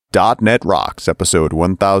.NET Rocks, episode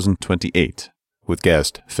 1028, with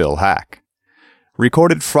guest Phil Haack.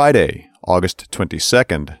 Recorded Friday, August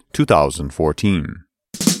 22nd, 2014.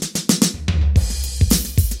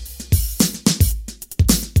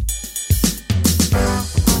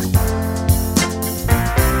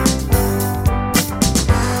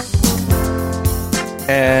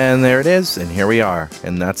 And there it is, and here we are,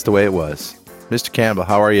 and that's the way it was. Mr. Campbell,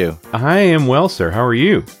 how are you? I am well, sir. How are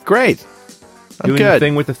you? Great. I'm Doing good. the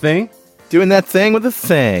thing with the thing? Doing that thing with the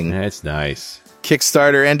thing. That's nice.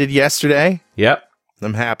 Kickstarter ended yesterday. Yep.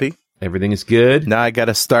 I'm happy. Everything is good. Now I got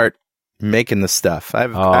to start making the stuff.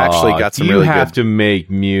 I've actually got some really good... You have to make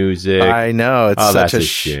music. I know. It's such that's a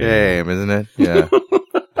shame, isn't it? Yeah.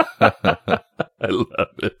 I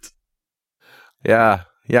love it. Yeah.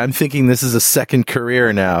 Yeah, I'm thinking this is a second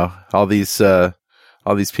career now. All these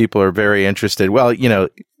people are very interested. Well, you know,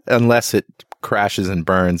 unless it crashes and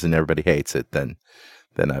burns and everybody hates it, then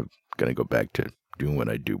I'm going to go back to doing what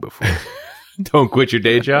I do before. Don't quit your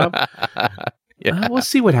day job? Yeah. We'll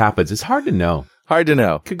see what happens. It's hard to know. Hard to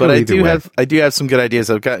know. But I do have some good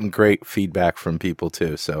ideas. I've gotten great feedback from people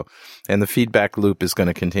too. So, and the feedback loop is going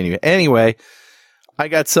to continue. Anyway, I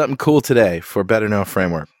got something cool today for Better Know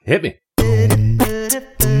Framework. Hit me.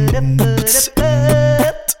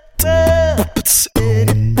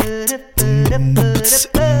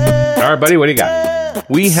 All right, buddy, what do you got?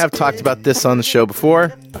 We have talked about this on the show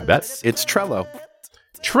before. I bet. It's Trello.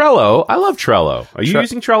 Trello? I love Trello. Are you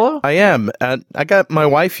using Trello? I am. I got my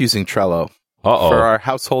wife using Trello for our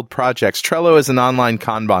household projects. Trello is an online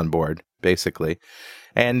Kanban board, basically.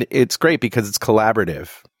 And it's great because it's collaborative.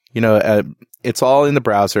 You know, it's all in the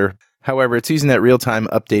browser. However, it's using that real-time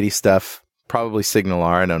updatey stuff, probably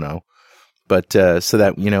SignalR, I don't know. But so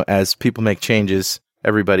that, you know, as people make changes,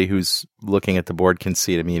 everybody who's looking at the board can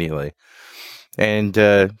see it immediately. And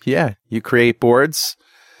you create boards,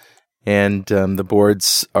 and the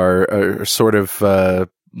boards are sort of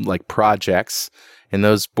like projects. And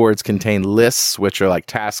those boards contain lists, which are like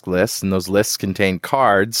task lists, and those lists contain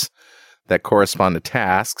cards that correspond to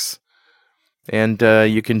tasks. And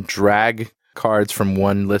you can drag cards from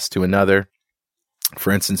one list to another.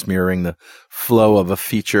 For instance, mirroring the flow of a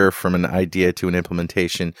feature from an idea to an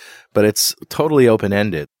implementation, but it's totally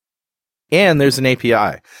open-ended. And there's an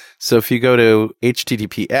API. So if you go to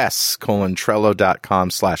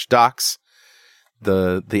https://trello.com/docs,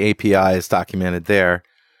 the API is documented there,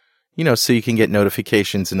 you know, so you can get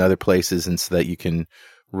notifications in other places, and so that you can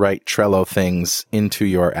write Trello things into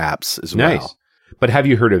your apps as well. Nice. But have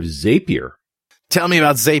you heard of Zapier? Tell me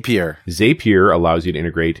about Zapier. Zapier allows you to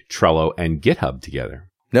integrate Trello and GitHub together.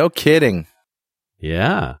 No kidding.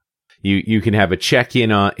 Yeah. You can have a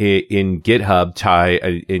check-in in GitHub tied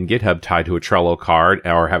to a Trello card,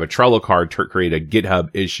 or have a Trello card to create a GitHub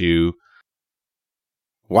issue.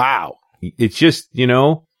 Wow. It's just, you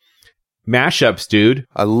know, mashups, dude.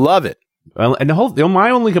 I love it. Well, and my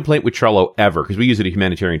only complaint with Trello ever, because we use it at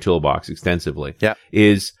Humanitarian Toolbox extensively,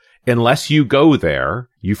 is unless you go there,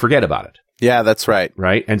 you forget about it. Yeah, that's right.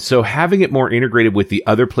 Right? And so having it more integrated with the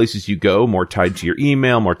other places you go, more tied to your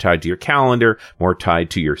email, more tied to your calendar, more tied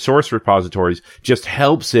to your source repositories, just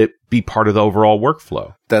helps it be part of the overall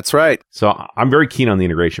workflow. That's right. So I'm very keen on the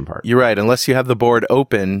integration part. You're right. Unless you have the board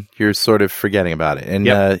open, you're sort of forgetting about it. And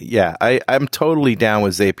I'm totally down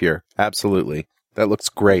with Zapier. Absolutely. That looks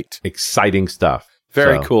great. Exciting stuff.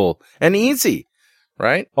 Very cool. And easy.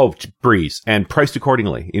 Right? Oh, breeze. And priced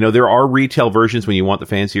accordingly. You know, there are retail versions when you want the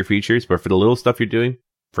fancier features, but for the little stuff you're doing,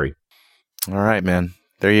 free. All right, man.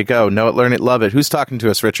 There you go. Know it, learn it, love it. Who's talking to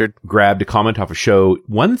us, Richard? Grabbed a comment off of show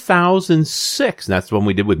 1006. And that's the one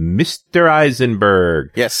we did with Mr. Eisenberg.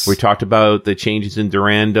 Yes. We talked about the changes in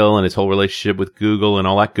Durandal and his whole relationship with Google and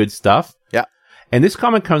all that good stuff. Yeah. And this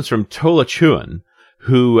comment comes from Tola Chuan,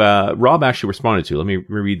 who Rob actually responded to. Let me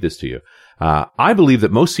read this to you. I believe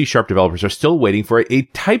that most C# developers are still waiting for a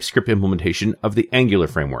TypeScript implementation of the Angular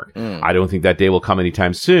framework. I don't think that day will come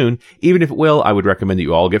anytime soon. Even if it will, I would recommend that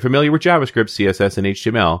you all get familiar with JavaScript, CSS, and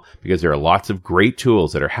HTML, because there are lots of great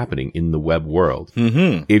tools that are happening in the web world.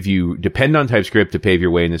 Mm-hmm. If you depend on TypeScript to pave your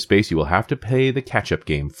way in this space, you will have to play the catch-up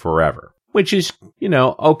game forever. Which is, you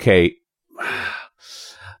know, okay.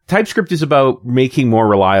 TypeScript is about making more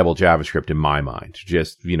reliable JavaScript in my mind.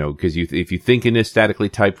 Just, you know, because if you think in a statically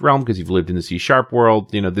typed realm, because you've lived in the C#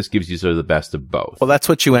 world, you know, this gives you sort of the best of both. Well, that's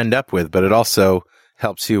what you end up with, but it also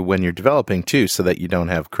helps you when you're developing too, so that you don't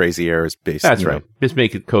have crazy errors based. That's right. Just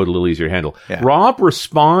make it code a little easier to handle. Yeah. Rob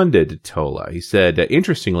responded to Tola. He said,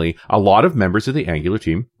 interestingly, a lot of members of the Angular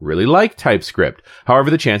team really like TypeScript. However,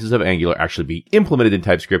 the chances of Angular actually being implemented in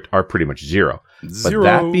TypeScript are pretty much zero. But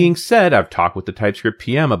that being said, I've talked with the TypeScript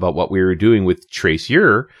PM about what we were doing with Trace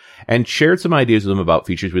Your and shared some ideas with them about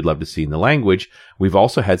features we'd love to see in the language. We've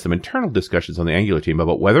also had some internal discussions on the Angular team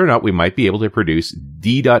about whether or not we might be able to produce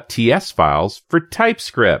d.ts files for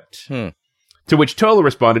TypeScript. To which Tola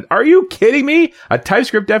responded, "Are you kidding me? A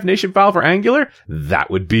TypeScript definition file for Angular? That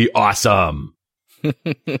would be awesome."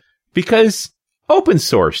 Because open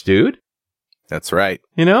source, dude. That's right.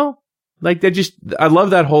 You know? Like I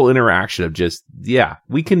love that whole interaction of just, yeah,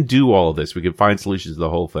 we can do all of this. We can find solutions to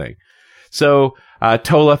the whole thing. So,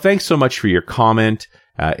 Tola, thanks so much for your comment.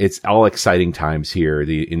 It's all exciting times here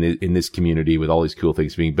in this community with all these cool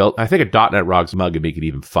things being built. I think a .NET Rocks mug would make it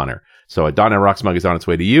even funner. So a .NET Rocks mug is on its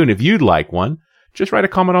way to you. And if you'd like one, just write a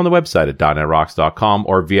comment on the website at .NETRocks.com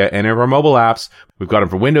or via any of our mobile apps. We've got them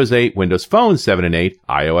for Windows 8, Windows Phone 7 and 8,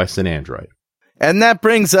 iOS, and Android. And that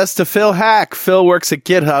brings us to Phil Haack. Phil works at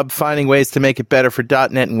GitHub, finding ways to make it better for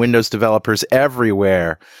 .NET and Windows developers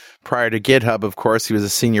everywhere. Prior to GitHub, of course, he was a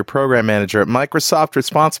senior program manager at Microsoft,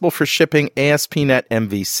 responsible for shipping ASP.NET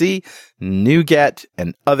MVC, NuGet,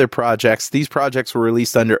 and other projects. These projects were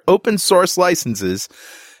released under open source licenses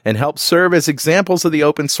and helped serve as examples of the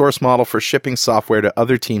open source model for shipping software to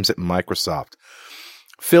other teams at Microsoft.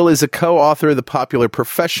 Phil is a co-author of the popular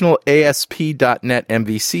professional ASP.NET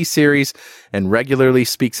MVC series and regularly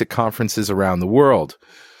speaks at conferences around the world.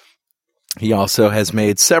 He also has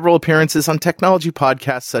made several appearances on technology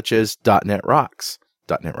podcasts such as .NET Rocks.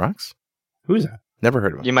 .NET Rocks? Who's that? Never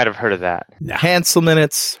heard of him. You might have heard of that. No. Hansel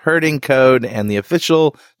Minutes, Herding Code, and the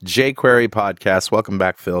official jQuery podcast. Welcome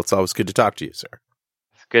back, Phil. It's always good to talk to you, sir.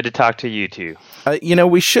 It's good to talk to you too.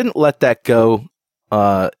 We shouldn't let that go.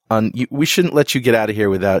 We shouldn't let you get out of here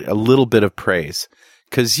without a little bit of praise,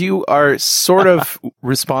 because you are sort of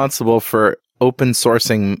responsible for open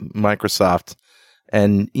sourcing Microsoft,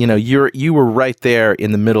 and you were right there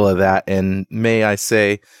in the middle of that, and may I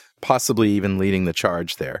say, possibly even leading the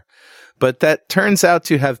charge there. But that turns out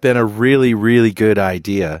to have been a really, really good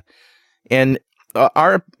idea. And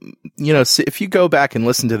if you go back and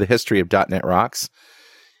listen to the history of .NET Rocks,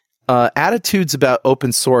 attitudes about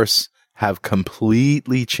open source have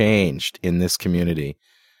completely changed in this community,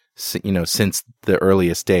 since the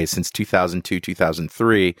earliest days, since 2002,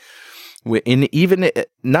 2003, even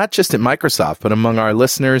not just at Microsoft, but among our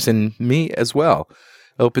listeners and me as well.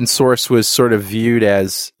 Open source was sort of viewed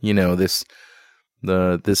as, this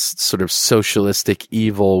sort of socialistic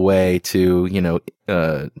evil way to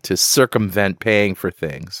circumvent paying for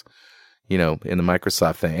things, in the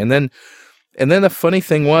Microsoft thing. And then the funny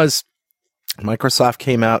thing was, Microsoft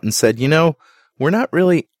came out and said, we're not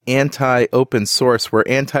really anti-open source, we're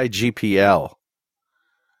anti-GPL.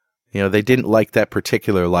 They didn't like that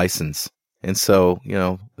particular license. And so,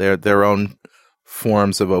 their own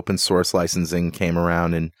forms of open source licensing came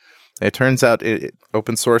around, and it turns out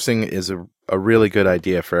open sourcing is a really good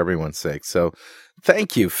idea for everyone's sake. So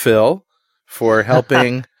thank you, Phil, for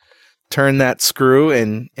helping turn that screw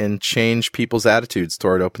and change people's attitudes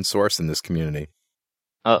toward open source in this community.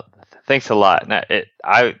 Oh, thanks a lot.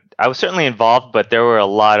 I was certainly involved, but there were a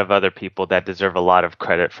lot of other people that deserve a lot of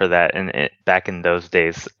credit for that. And back in those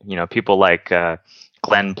days, people like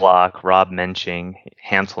Glenn Block, Rob Menching,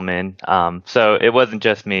 Hanselman. So it wasn't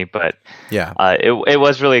just me, but yeah, it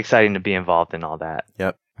was really exciting to be involved in all that.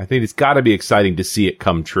 Yep. I think it's got to be exciting to see it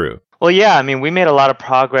come true. Well, yeah, I mean, we made a lot of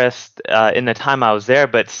progress in the time I was there,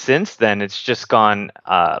 but since then it's just gone,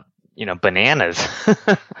 bananas.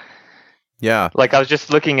 Yeah. Like I was just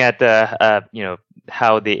looking at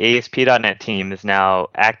how the ASP.NET team is now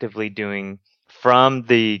actively doing, from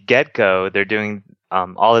the get-go, they're doing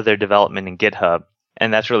all of their development in GitHub,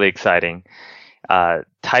 and that's really exciting.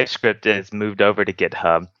 TypeScript is moved over to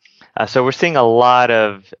GitHub. So we're seeing a lot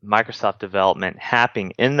of Microsoft development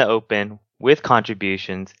happening in the open with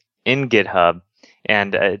contributions in GitHub.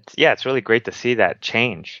 And it's really great to see that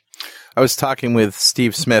change. I was talking with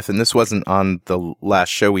Steve Smith, and this wasn't on the last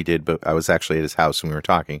show we did, but I was actually at his house when we were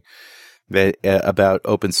talking about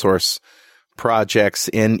open source projects.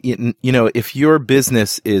 And, if your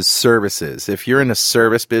business is services, if you're in a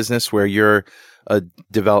service business where you're a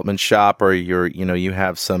development shop or you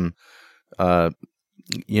have some,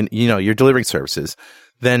 you're delivering services,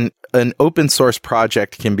 then an open source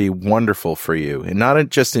project can be wonderful for you. And not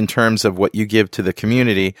just in terms of what you give to the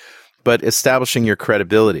community, but establishing your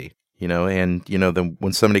credibility. When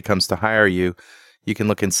somebody comes to hire you, you can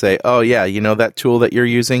look and say, oh yeah, that tool that you're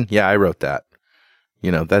using? Yeah, I wrote that.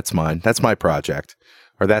 That's mine. That's my project,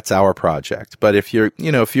 or that's our project. But if you're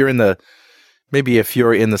in the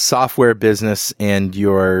software business and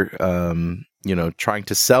you're, trying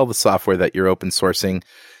to sell the software that you're open sourcing,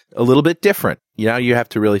 a little bit different. You know, you have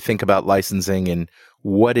to really think about licensing and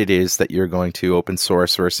what it is that you're going to open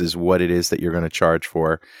source versus what it is that you're going to charge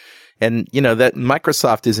for. And, you know, that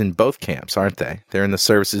Microsoft is in both camps, aren't they? They're in the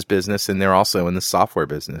services business and they're also in the software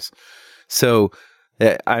business. So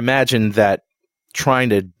I imagine that trying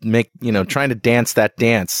to dance that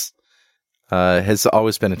dance has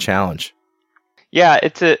always been a challenge. Yeah,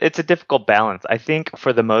 it's a difficult balance. I think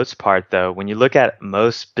for the most part, though, when you look at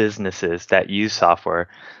most businesses that use software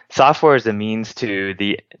is a means to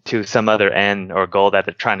some other end or goal that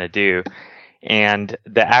they're trying to do. And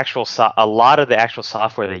a lot of the actual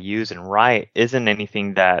software they use and write isn't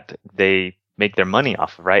anything that they make their money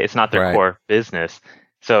off of, right? It's not their core business.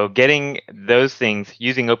 So getting those things,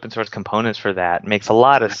 using open source components for that makes a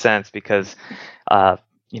lot of sense because,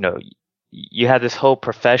 you have this whole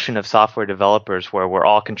profession of software developers where we're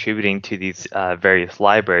all contributing to these various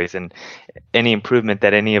libraries, and any improvement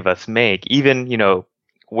that any of us make, even,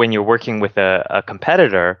 when you're working with a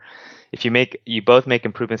competitor, if you both make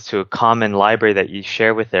improvements to a common library that you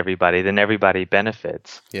share with everybody, then everybody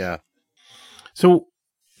benefits. Yeah. So,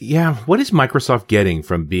 what is Microsoft getting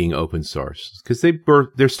from being open source? Because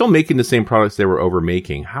they're still making the same products they were over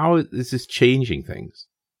making. How is this changing things?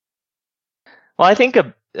 Well, I think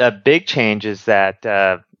a big change is that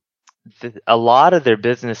a lot of their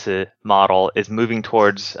business model is moving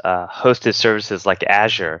towards hosted services like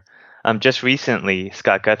Azure. Just recently,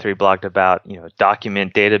 Scott Guthrie blogged about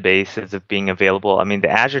document databases of being available. I mean, the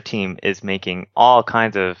Azure team is making all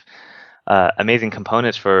kinds of amazing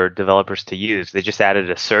components for developers to use. They just added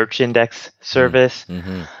a search index service,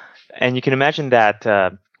 and you can imagine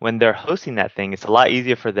that when they're hosting that thing, it's a lot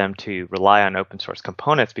easier for them to rely on open source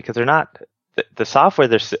components because they're not. The software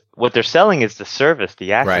what they're selling is the service,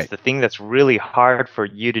 the access, the thing that's really hard for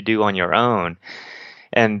you to do on your own.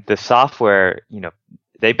 And the software,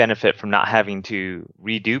 they benefit from not having to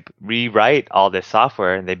rewrite all this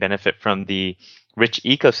software, and they benefit from the rich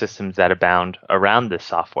ecosystems that abound around this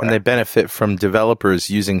software. And they benefit from developers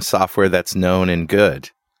using software that's known and good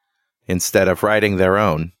instead of writing their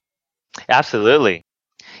own. Absolutely.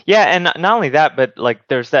 Yeah, and not only that, but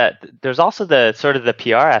there's also the sort of the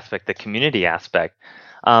PR aspect, the community aspect.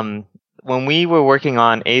 When we were working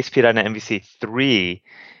on ASP.NET MVC 3,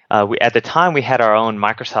 at the time we had our own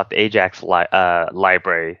Microsoft Ajax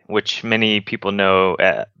library, which many people know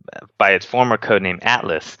by its former codename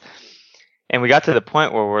Atlas. And we got to the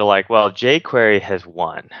point where we're like, well, jQuery has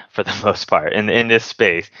won for the most part in this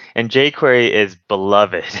space, and jQuery is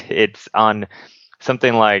beloved. It's on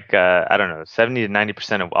something like 70 to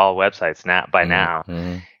 90% of all websites now.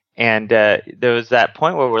 And there was that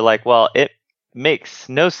point where we're like, well, it makes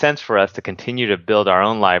no sense for us to continue to build our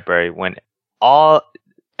own library when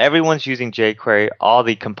everyone's using jQuery, all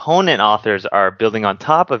the component authors are building on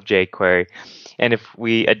top of jQuery, and if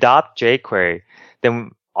we adopt jQuery,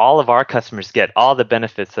 then all of our customers get all the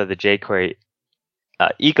benefits of the jQuery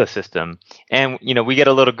ecosystem, and we get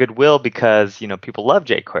a little goodwill because people love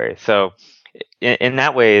jQuery. So in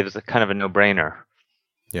that way, it was a kind of a no-brainer.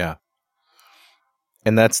 Yeah.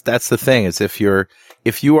 And that's the thing is if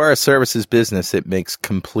you are a services business, it makes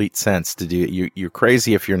complete sense to do. You're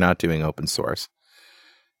crazy if you're not doing open source,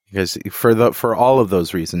 because for all of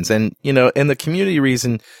those reasons, and and the community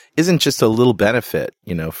reason isn't just a little benefit,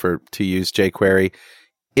 to use jQuery.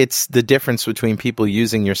 It's the difference between people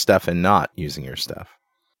using your stuff and not using your stuff.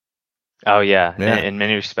 Oh yeah. In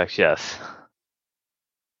many respects, yes.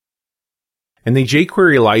 And the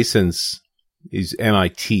jQuery license is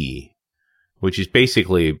MIT, which is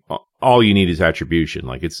basically all you need is attribution.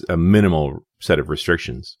 Like it's a minimal set of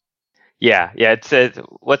restrictions. Yeah. It's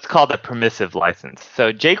what's called a permissive license.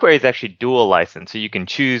 So jQuery is actually dual license, so you can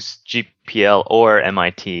choose GPL or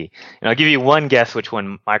MIT. And I'll give you one guess which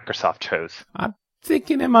one Microsoft chose. I'm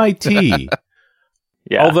thinking MIT.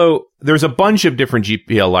 Yeah. Although there's a bunch of different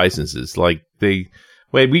GPL licenses. Like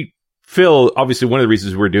Phil, obviously one of the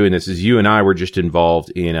reasons we're doing this is you and I were just involved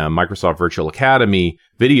in a Microsoft Virtual Academy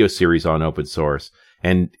video series on open source.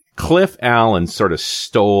 And Cliff Allen sort of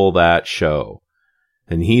stole that show.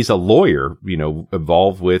 And he's a lawyer,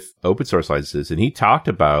 involved with open source licenses. And he talked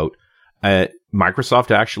about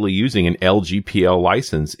Microsoft actually using an LGPL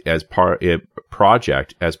license as part of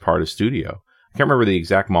project as part of Studio. I can't remember the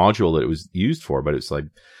exact module that it was used for, but it's like,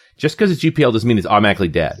 just because it's GPL doesn't mean it's automatically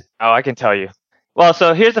dead. Oh, I can tell you. Well,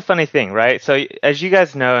 so here's the funny thing, right? So as you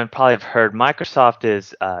guys know and probably have heard, Microsoft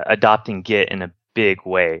is adopting Git in a big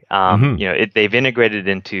way. They've integrated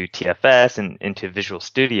into TFS and into Visual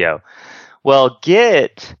Studio. Well,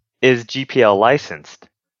 Git is GPL licensed.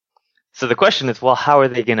 So the question is, well, how are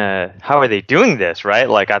they doing this, right?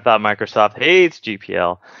 Like, I thought Microsoft hates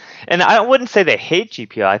GPL. And I wouldn't say they hate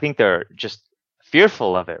GPL. I think they're just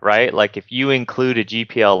fearful of it, right? Like, if you include a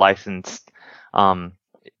GPL licensed,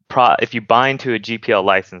 if you bind to a GPL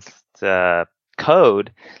licensed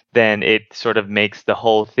code, then it sort of makes the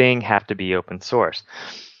whole thing have to be open source.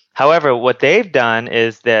 However, what they've done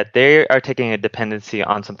is that they are taking a dependency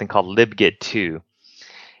on something called libgit2.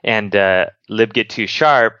 And libgit2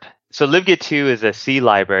 sharp. So libgit2 is a C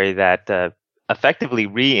library that effectively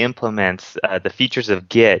re-implements the features of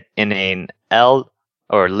Git in an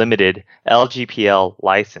limited LGPL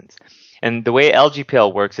license. And the way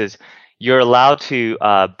LGPL works is you're allowed to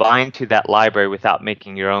bind to that library without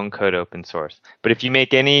making your own code open source. But if you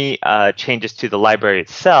make any changes to the library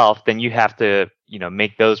itself, then you have to,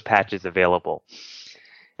 make those patches available.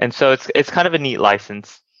 And so it's kind of a neat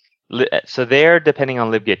license. So they're depending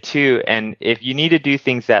on libgit2, and if you need to do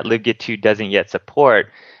things that libgit2 doesn't yet support,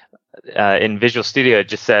 in Visual Studio it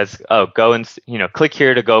just says, "Oh, go and click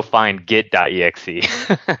here to go find git.exe."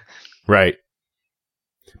 Right.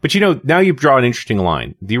 But now you draw an interesting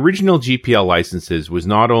line. The original GPL licenses was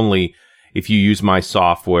not only if you use my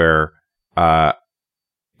software,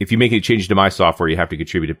 if you make any changes to my software, you have to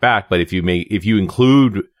contribute it back. But if you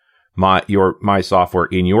include my software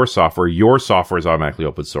in your software is automatically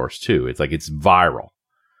open source too. It's like it's viral.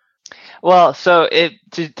 Well, so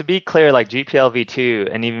to be clear, like GPL v2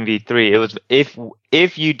 and even v3, it was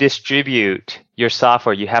if you distribute your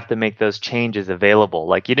software, you have to make those changes available.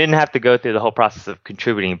 Like, you didn't have to go through the whole process of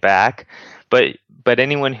contributing back, but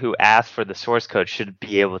anyone who asked for the source code should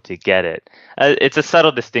be able to get it. It's a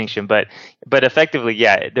subtle distinction, but effectively,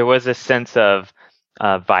 yeah, there was a sense of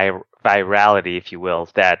virality, if you will,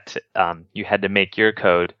 that you had to make your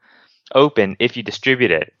code open if you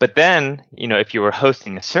distribute it. But then, if you were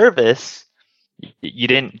hosting a service,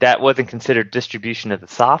 that wasn't considered distribution of the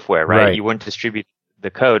software, right? You weren't distributing the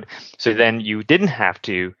code. So then you didn't have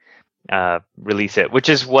to release it, which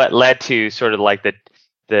is what led to sort of like the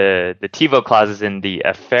TiVo clauses in the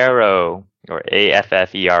AFFERO, or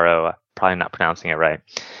AFFERO, probably not pronouncing it right.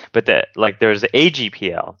 But there's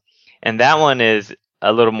AGPL, and that one is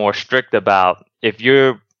a little more strict about if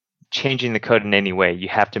you're changing the code in any way, you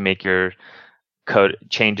have to make your code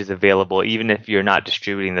changes available, even if you're not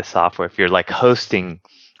distributing the software. If you're like hosting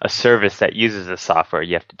a service that uses the software,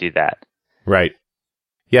 you have to do that. Right.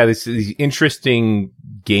 Yeah, these interesting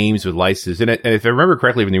games with licenses. And if I remember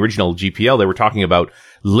correctly, in the original GPL, they were talking about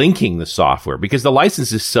linking the software because the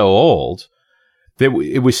license is so old that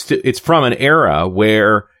it's from an era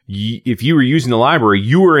where if you were using the library,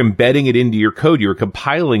 you were embedding it into your code. You were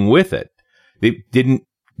compiling with it. They didn't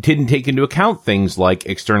take into account things like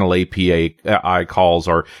external API calls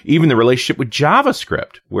or even the relationship with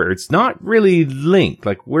JavaScript, where it's not really linked.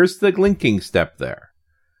 Like, where's the linking step there?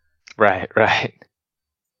 Right. Like,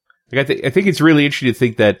 I think it's really interesting to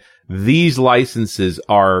think that these licenses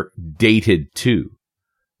are dated too.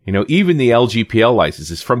 Even the LGPL license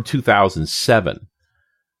is from 2007,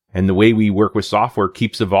 and the way we work with software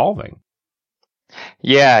keeps evolving.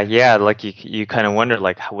 Yeah. Like you kind of wonder,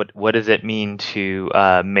 like, what does it mean to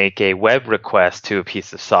make a web request to a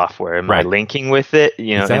piece of software? Am I linking with it?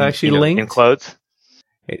 Is that actually linked? In quotes?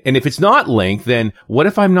 And if it's not linked, then what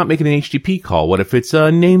if I'm not making an HTTP call? What if it's a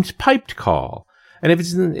named piped call? And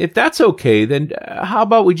if that's okay, then how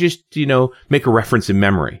about we just, make a reference in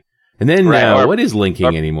memory? And then what is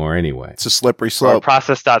linking anymore anyway? It's a slippery slope. Or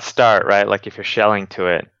process.start, right? Like if you're shelling to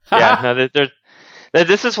it. Yeah, no,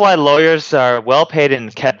 this is why lawyers are well paid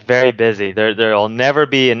and kept very busy. There'll never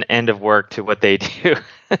be an end of work to what they do.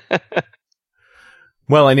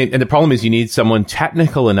 Well, and the problem is you need someone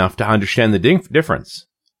technical enough to understand the difference.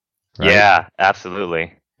 Right? Yeah,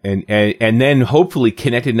 absolutely. And then hopefully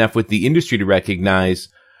connected enough with the industry to recognize,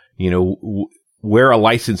 where a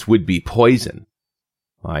license would be poison.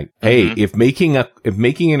 Like, hey, if making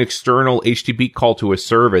an external HTTP call to a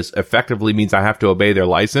service effectively means I have to obey their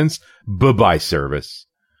license, bye-bye service.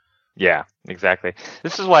 Yeah, exactly.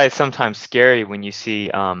 This is why it's sometimes scary when you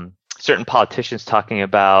see certain politicians talking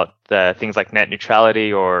about things like net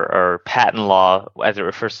neutrality or patent law as it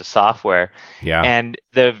refers to software. Yeah. And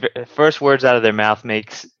the first words out of their mouth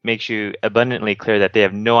makes you abundantly clear that they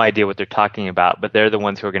have no idea what they're talking about, but they're the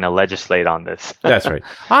ones who are going to legislate on this. That's right.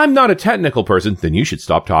 I'm not a technical person. Then you should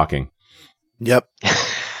stop talking. Yep.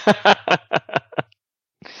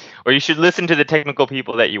 Or you should listen to the technical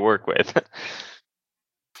people that you work with.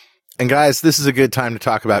 And guys, this is a good time to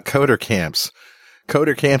talk about Coder Camps.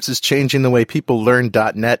 Coder Camps is changing the way people learn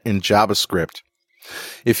 .NET and JavaScript.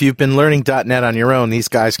 If you've been learning .NET on your own, these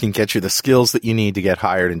guys can get you the skills that you need to get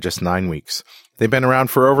hired in just 9 weeks. They've been around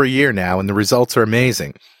for over a year now, and the results are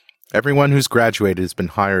amazing. Everyone who's graduated has been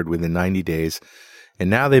hired within 90 days, and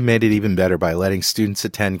now they've made it even better by letting students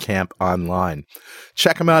attend camp online.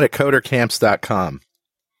 Check them out at codercamps.com.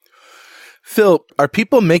 Phil, are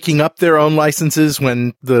people making up their own licenses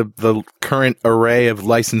when the current array of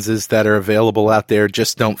licenses that are available out there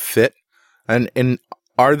just don't fit? And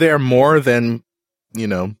are there more than,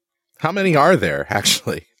 how many are there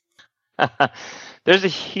actually? There's a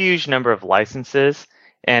huge number of licenses.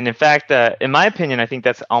 And in fact, in my opinion, I think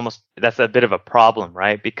that's a bit of a problem,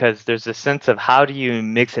 right? Because there's a sense of how do you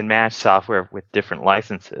mix and match software with different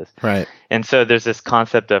licenses? Right. And so there's this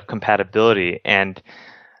concept of compatibility, and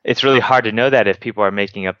it's really hard to know that if people are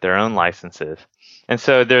making up their own licenses. And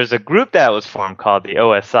so there's a group that was formed called the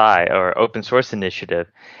OSI, or Open Source Initiative,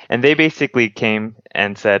 and they basically came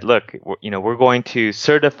and said, look, we're going to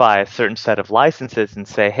certify a certain set of licenses and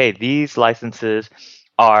say, hey, these licenses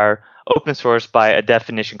are open source by a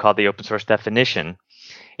definition called the open source definition.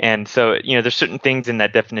 And so, there's certain things in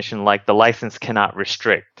that definition, like the license cannot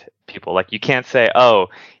restrict people. Like you can't say, oh,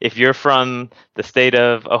 if you're from the state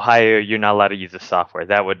of Ohio, you're not allowed to use the software.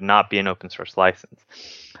 That would not be an open source license.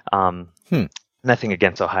 Nothing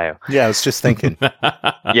against Ohio. Yeah, I was just thinking.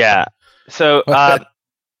 Yeah. So I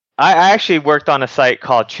actually worked on a site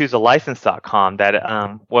called choosealicense.com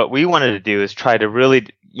that what we wanted to do is try to really,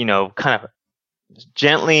 kind of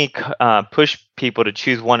gently push people to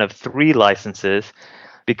choose one of 3 licenses,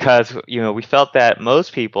 because we felt that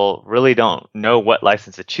most people really don't know what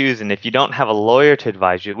license to choose, and if you don't have a lawyer to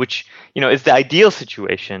advise you, which is the ideal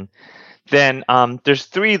situation, then there's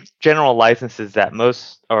 3 general licenses that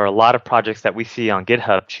most or a lot of projects that we see on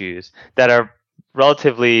GitHub choose that are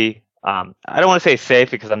relatively I don't want to say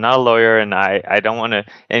safe, because I'm not a lawyer and I don't want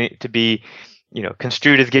to be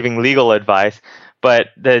construed as giving legal advice, but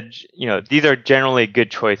these are generally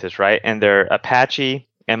good choices, right? And they're Apache,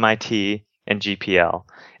 MIT, and GPL.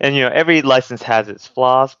 And every license has its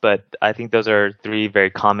flaws, but I think those are 3 very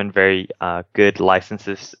common, very good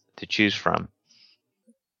licenses to choose from.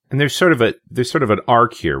 And there's sort of an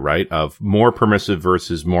arc here, right? Of more permissive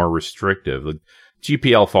versus more restrictive. The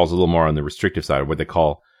GPL falls a little more on the restrictive side of what they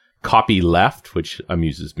call copy left, which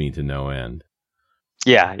amuses me to no end.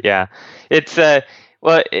 Yeah. It's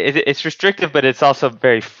it's restrictive, but it's also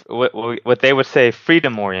very what they would say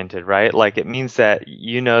freedom oriented, right? Like it means that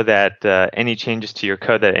that any changes to your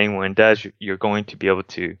code that anyone does, you're going to be able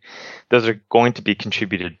to, those are going to be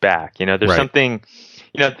contributed back. There's right. something.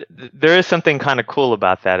 There is something kind of cool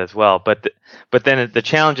about that as well. But then the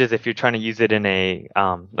challenge is if you're trying to use it in a,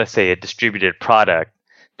 let's say, a distributed product,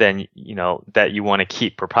 then, that you want to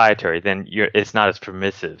keep proprietary, then it's not as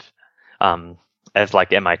permissive as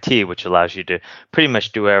like MIT, which allows you to pretty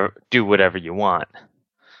much do whatever you want.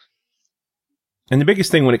 And the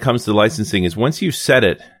biggest thing when it comes to licensing is once you set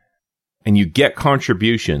it and you get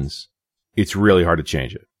contributions, it's really hard to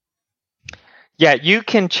change it. Yeah, you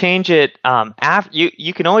can change it.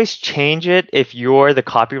 You can always change it if you're the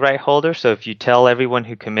copyright holder. So if you tell everyone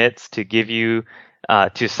who commits to give you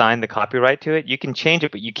to sign the copyright to it, you can change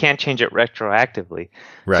it, but you can't change it retroactively.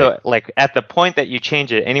 Right. So like at the point that you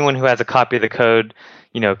change it, anyone who has a copy of the code,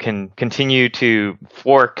 can continue to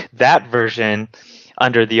fork that version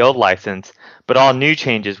under the old license, but all new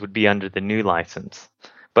changes would be under the new license.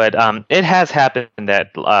 But it has happened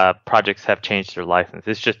that projects have changed their license.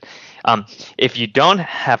 It's just if you don't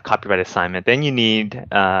have copyright assignment, then you need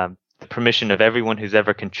the permission of everyone who's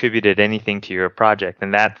ever contributed anything to your project,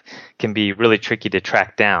 and that can be really tricky to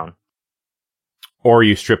track down. Or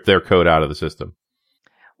you strip their code out of the system.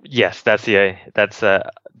 Yes, that's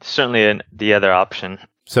certainly the other option.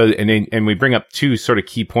 So, and we bring up 2 sort of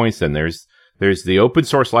key points. Then there's the open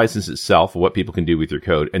source license itself, what people can do with your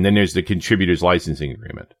code, and then there's the contributors licensing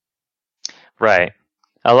agreement. Right.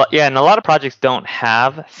 And a lot of projects don't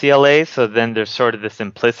have CLAs, so then there's sort of this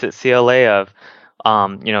implicit CLA of,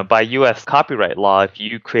 by U.S. copyright law, if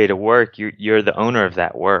you create a work, you're the owner of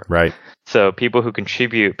that work. Right. So people who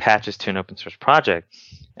contribute patches to an open source project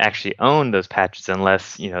actually own those patches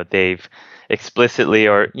unless, they've explicitly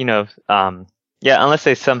or, unless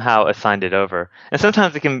they somehow assigned it over. And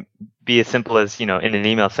sometimes it can be as simple as, in an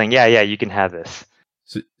email saying, yeah, you can have this.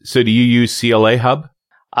 So do you use CLA Hub?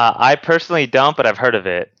 I personally don't, but I've heard of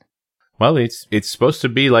it. Well, it's supposed to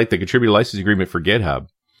be like the contributor license agreement for GitHub.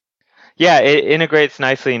 Yeah, it integrates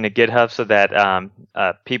nicely into GitHub so that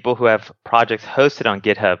people who have projects hosted on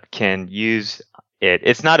GitHub can use it.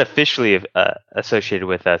 It's not officially associated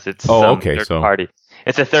with us. It's third party.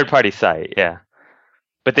 It's a third-party site, yeah.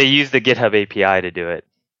 But they use the GitHub API to do it.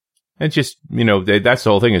 And just, that's the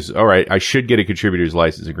whole thing is, all right, I should get a contributor's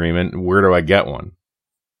license agreement. Where do I get one?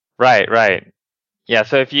 Right. Yeah.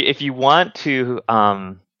 So if you want to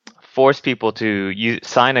force people to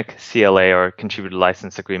sign a CLA or contributor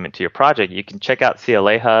license agreement to your project, you can check out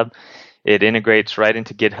CLA Hub. It integrates right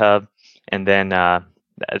into GitHub, and then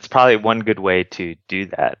it's probably one good way to do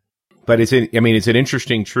that. But it's an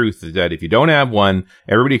interesting truth that if you don't have one,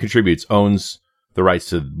 everybody who contributes owns the rights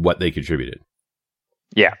to what they contributed.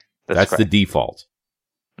 Yeah, that's the default.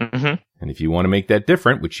 Mm-hmm. And if you want to make that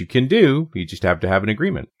different, which you can do, you just have to have an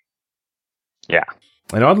agreement. Yeah.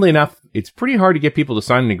 And oddly enough, it's pretty hard to get people to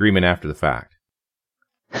sign an agreement after the fact.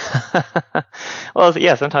 Well,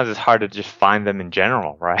 yeah, sometimes it's hard to just find them in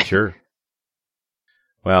general, right? Sure.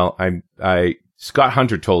 Well, Scott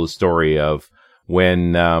Hunter told a story of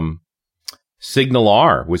when Signal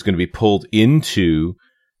R was going to be pulled into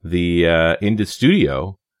the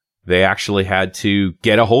studio. They actually had to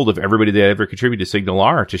get a hold of everybody that ever contributed to Signal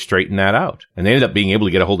R to straighten that out. And they ended up being able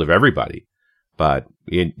to get a hold of everybody. But,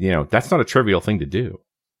 that's not a trivial thing to do.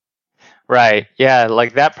 Right. Yeah.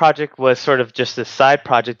 Like that project was sort of just a side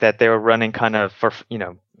project that they were running kind of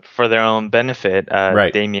for their own benefit,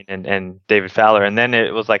 right. Damien and David Fowler. And then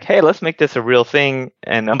it was like, hey, let's make this a real thing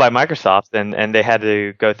and owned by Microsoft. And they had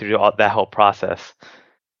to go through that whole process.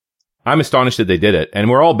 I'm astonished that they did it. And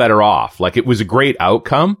we're all better off. Like, it was a great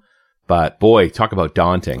outcome. But boy, talk about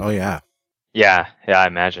daunting. Oh, yeah. Yeah, I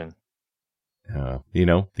imagine.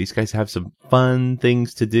 These guys have some fun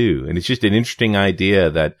things to do. And it's just an interesting idea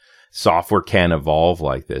that software can evolve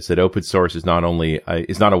like this. That open source is not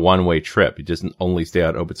a one-way trip. It doesn't only stay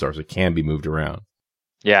out open source. It can be moved around.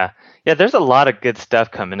 Yeah. There's a lot of good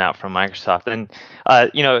stuff coming out from Microsoft, and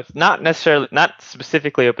not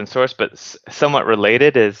specifically open source, but somewhat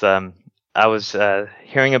related. Is I was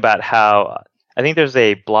hearing about how I think there's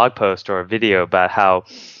a blog post or a video about how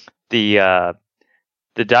the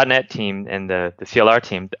 .NET team and the CLR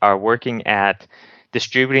team are working at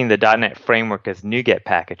distributing the .NET framework as NuGet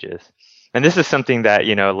packages. And this is something that,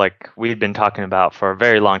 like we've been talking about for a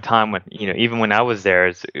very long time when, even when I was there,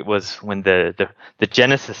 it was when the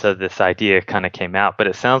genesis of this idea kind of came out, but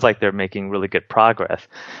it sounds like they're making really good progress.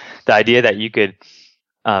 The idea that you could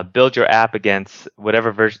build your app against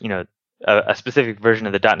whatever version, a specific version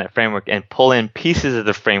of the .NET framework and pull in pieces of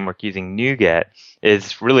the framework using NuGet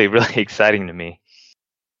is really, really exciting to me.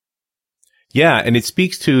 Yeah, and it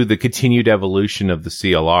speaks to the continued evolution of the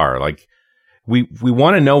CLR. Like, we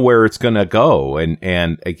want to know where it's going to go,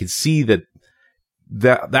 and I can see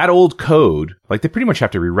that old code, like, they pretty much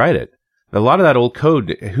have to rewrite it. A lot of that old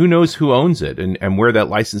code, who knows who owns it and where that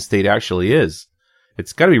license state actually is.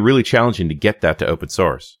 It's got to be really challenging to get that to open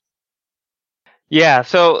source. Yeah,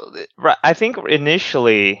 so I think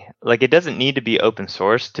initially, like, it doesn't need to be open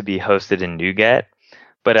source to be hosted in NuGet.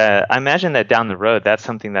 But I imagine that down the road, that's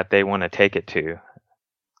something that they want to take it to.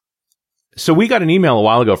 So we got an email a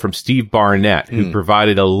while ago from Steve Barnett, who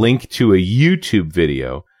provided a link to a YouTube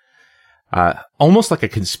video, almost like a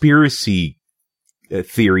conspiracy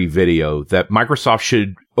theory video, that Microsoft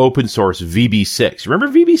should open source VB6.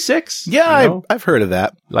 Remember VB6? Yeah, I've heard of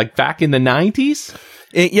that. Like back in the 90s?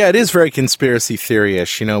 It is very conspiracy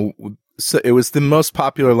theory-ish. So it was the most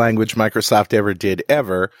popular language Microsoft ever did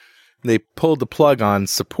ever. They pulled the plug on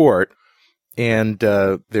support, and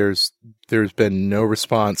there's been no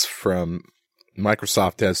response from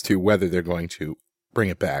Microsoft as to whether they're going to bring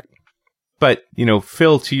it back. But,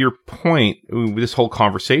 Phil, to your point, this whole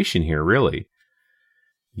conversation here, really,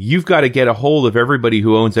 you've got to get a hold of everybody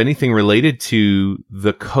who owns anything related to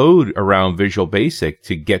the code around Visual Basic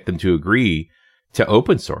to get them to agree to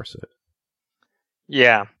open source it.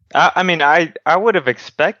 Yeah. I mean, I would have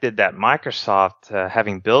expected that Microsoft,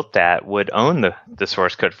 having built that, would own the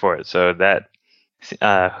source code for it. So that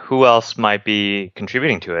who else might be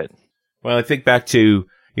contributing to it? Well, I think back to,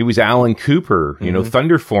 it was Alan Cooper,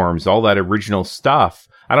 Thunderforms, all that original stuff.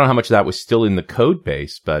 I don't know how much of that was still in the code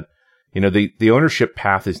base, but, the ownership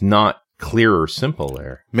path is not clear or simple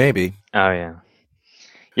there. Maybe. Oh, yeah.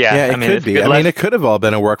 Yeah, it could be. It could have all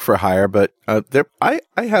been a work for hire, but I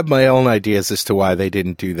have my own ideas as to why they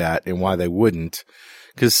didn't do that and why they wouldn't,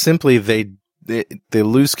 because simply they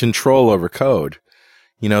lose control over code.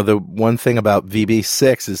 The one thing about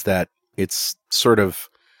VB6 is that it's sort of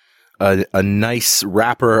a nice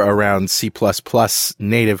wrapper around C++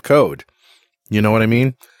 native code. You know what I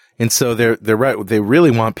mean? And so they're right. They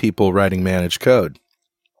really want people writing managed code.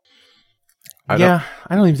 I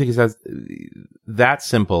don't even think it's that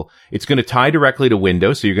simple. It's going to tie directly to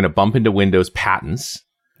Windows, so you're going to bump into Windows patents.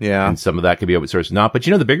 Yeah. And some of that could be open source or not. But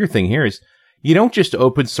the bigger thing here is you don't just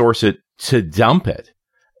open source it to dump it.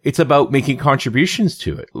 It's about making contributions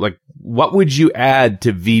to it. Like, what would you add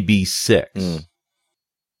to VB6?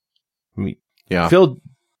 Yeah. Phil,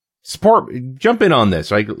 Support, jump in on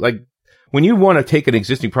this. Like when you want to take an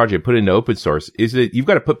existing project, put it into open source, is that you've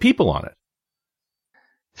got to put people on it.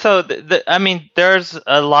 So, I mean, there's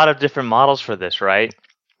a lot of different models for this, right?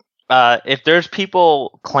 If there's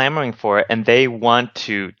people clamoring for it and they want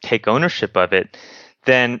to take ownership of it,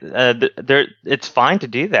 then it's fine to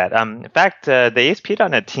do that. In fact, the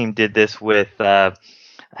ASP.NET team did this with, I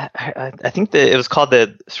think it was called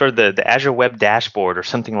the Azure Web Dashboard or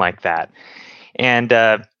something like that. And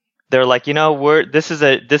they're like, this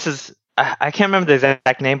is I can't remember the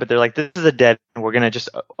exact name, but they're like, this is a dead end. We're going to just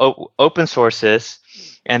open source this,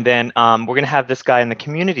 and then we're going to have this guy in the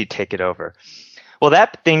community take it over. Well,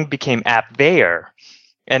 that thing became AppVeyor.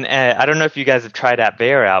 And I don't know if you guys have tried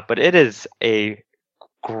AppVeyor out, but it is a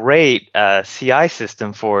great CI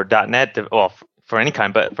system for .NET, for any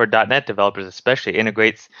kind, but for .NET developers especially. It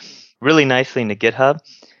integrates really nicely into GitHub.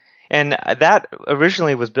 And that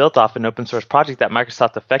originally was built off an open source project that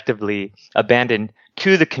Microsoft effectively abandoned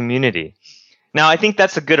to the community. Now, I think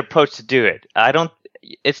that's a good approach to do it.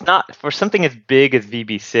 It's not for something as big as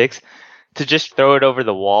VB6 to just throw it over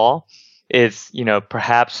the wall is,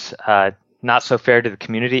 perhaps not so fair to the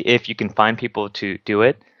community if you can find people to do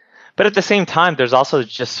it. But at the same time, there's also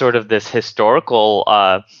just sort of this historical,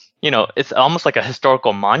 it's almost like a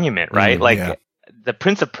historical monument, right? The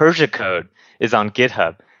Prince of Persia code is on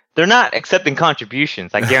GitHub. They're not accepting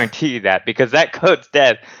contributions. I guarantee you that, because that code's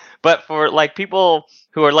dead. But for people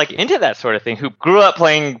who are into that sort of thing, who grew up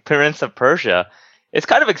playing Prince of Persia, it's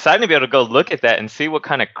kind of exciting to be able to go look at that and see what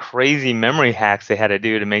kind of crazy memory hacks they had to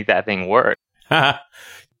do to make that thing work. Hey,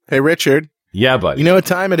 Richard. Yeah, buddy. You know what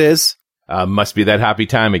time it is? Must be that happy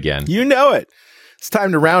time again. You know it. It's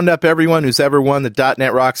time to round up everyone who's ever won the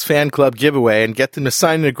 .NET Rocks Fan Club giveaway and get them to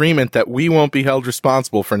sign an agreement that we won't be held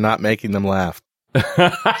responsible for not making them laugh.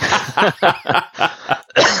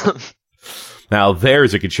 Now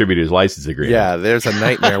there's a contributor's license agreement. Yeah, there's a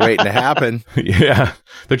nightmare waiting to happen. Yeah.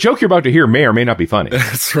 The joke you're about to hear may or may not be funny.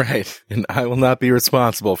 That's right. And I will not be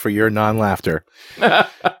responsible for your non-laughter.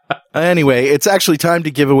 Anyway, it's actually time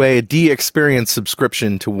to give away a D-Experience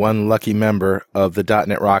subscription to one lucky member of the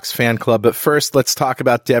 .NET Rocks fan club. But first, let's talk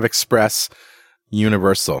about DevExpress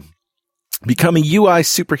Universal. Become a UI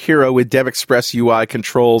superhero with DevExpress UI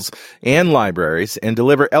controls and libraries, and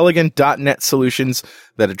deliver elegant .NET solutions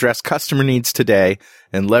that address customer needs today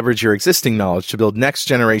and leverage your existing knowledge to build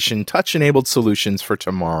next-generation touch-enabled solutions for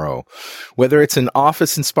tomorrow. Whether it's an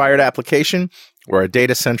Office-inspired application or a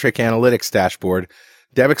data-centric analytics dashboard,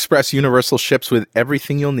 DevExpress Universal ships with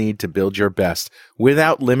everything you'll need to build your best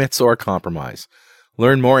without limits or compromise.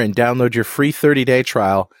 Learn more and download your free 30-day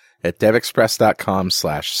trial at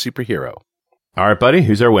devexpress.com/superhero. All right, buddy.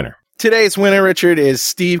 Who's our winner? Today's winner, Richard, is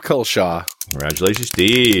Steve Colshaw. Congratulations,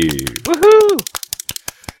 Steve. Woohoo!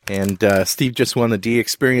 And Steve just won the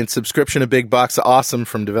D-Experience subscription, a big box of awesome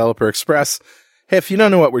from Developer Express. Hey, if you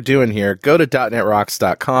don't know what we're doing here, go to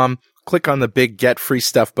 .NETRocks.com, click on the big Get Free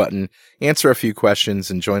Stuff button, answer a few questions,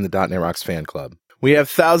 and join the .NET Rocks fan club. We have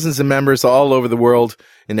thousands of members all over the world.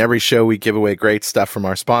 In every show, we give away great stuff from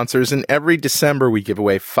our sponsors. And every December, we give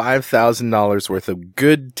away $5,000 worth of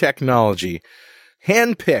good technology,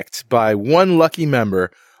 handpicked by one lucky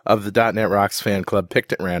member of the .NET Rocks fan club,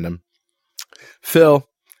 picked at random. Phil,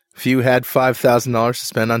 if you had $5,000 to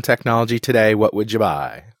spend on technology today, what would you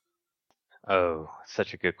buy? Oh,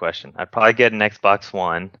 such a good question. I'd probably get an Xbox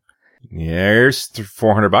One. There's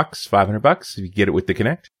 $400, $500 if you get it with the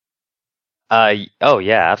Kinect. Oh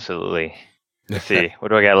yeah, absolutely. Let's see, what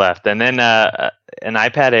do I got left? And then an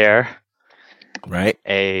iPad Air. Right.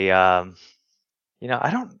 I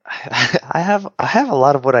have a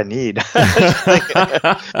lot of what I need.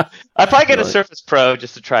 I'd probably get a Surface Pro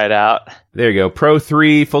just to try it out. There you go. Pro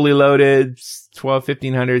 3, fully loaded,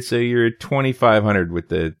 $1,500. So you're $2,500 with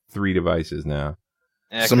the 3 devices now.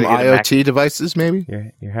 Yeah, some IoT devices, maybe?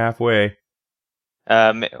 You're halfway.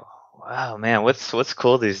 Wow, man, what's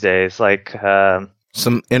cool these days? Like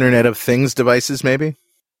some Internet of Things devices, maybe?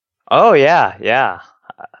 Oh yeah.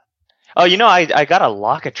 Oh, I got a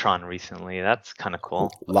Lockatron recently. That's kind of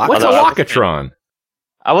cool. What's a Lockatron?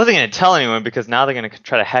 I wasn't going to tell anyone because now they're going to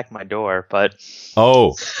try to hack my door. But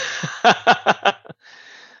because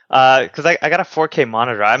I got a 4K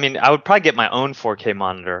monitor. I mean, I would probably get my own 4K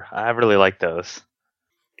monitor. I really like those.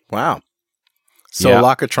 Wow. So yeah.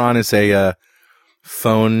 Lockatron is a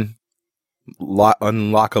phone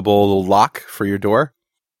unlockable lock for your door?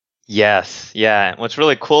 Yes. Yeah. What's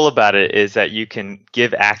really cool about it is that you can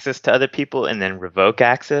give access to other people and then revoke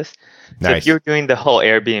access. So Nice. If you're doing the whole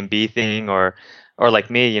Airbnb thing or like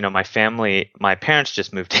me, my parents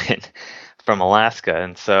just moved in from Alaska.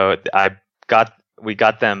 And so we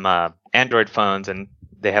got them Android phones, and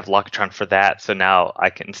they have Lockatron for that. So now I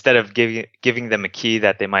can, instead of giving them a key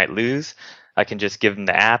that they might lose, I can just give them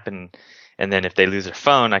the app, and then if they lose their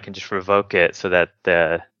phone, I can just revoke it so that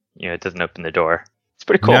it doesn't open the door. It's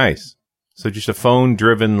pretty cool. Nice. So just a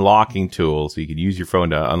phone-driven locking tool, so you could use your phone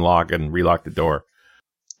to unlock and relock the door.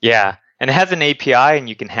 Yeah, and it has an API, and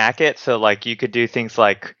you can hack it. So like you could do things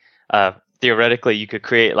like theoretically, you could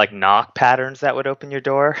create like knock patterns that would open your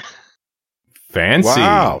door. Fancy.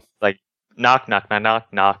 Wow. Like knock, knock, knock, knock,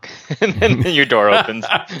 knock, and then your door opens.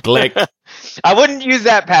 Click. I wouldn't use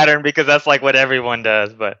that pattern because that's like what everyone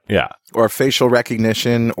does, but Yeah. Or facial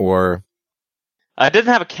recognition, or it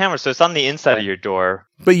doesn't have a camera, so it's on the inside of your door.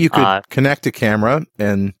 but you could connect a camera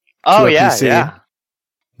and Oh to a yeah, PC. yeah.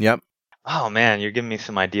 Yep. Oh man, you're giving me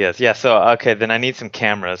some ideas. Yeah, so okay, then I need some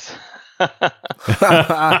cameras.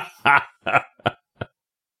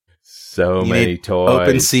 So You many need toys.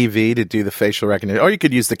 OpenCV to do the facial recognition, or you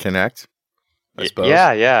could use the Kinect, I suppose.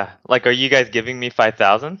 Yeah. Like, are you guys giving me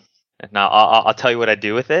 5,000? Now I'll tell you what I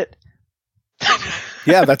do with it.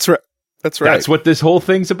 Yeah, that's right. That's right. That's what this whole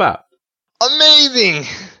thing's about. Amazing.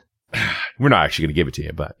 We're not actually going to give it to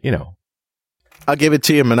you, but, I'll give it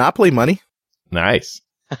to you Monopoly money. nice.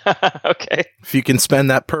 Okay. If you can spend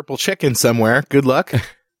that purple chicken somewhere, good luck.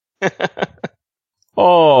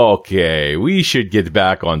 Okay, we should get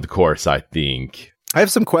back on the course, I think. I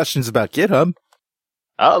have some questions about GitHub,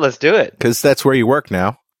 Oh, let's do it. because that's where you work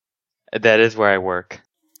now. That is where I work.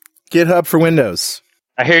 GitHub for Windows.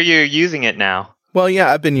 I hear you're using it now. Well,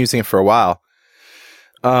 yeah, I've been using it for a while.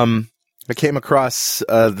 I came across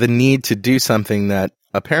the need to do something that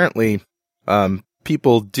apparently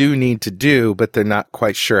people do need to do, but they're not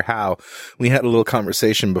quite sure how. We had a little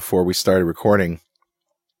conversation before we started recording,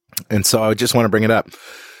 and so I just want to bring it up.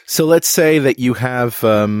 So let's say that you have,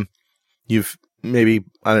 you've maybe,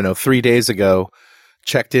 3 days ago,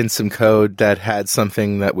 checked in some code that had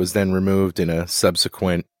something that was then removed in a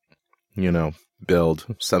subsequent, build,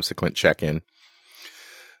 subsequent check-in,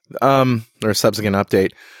 or a subsequent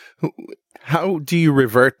update. How do you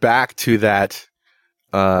revert back to that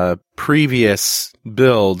previous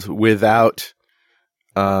build without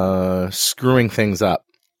screwing things up,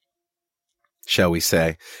 shall we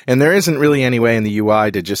say? And there isn't really any way in the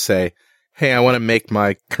UI to just say, hey, I want to make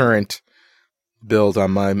my current build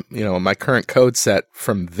on my current code set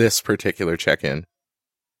from this particular check-in.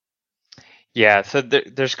 Yeah, so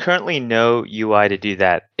there's currently no UI to do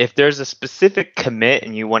that. If there's a specific commit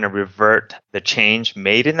and you want to revert the change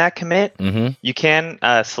made in that commit, you can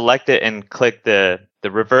select it and click the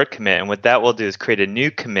revert commit. And what that will do is create a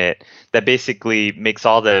new commit that basically makes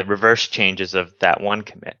all the reverse changes of that one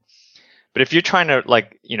commit. But if you're trying to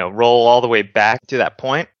roll all the way back to that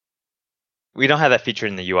point, we don't have that feature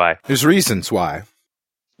in the UI. There's reasons why.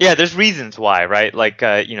 Yeah, there's reasons why, right? Like,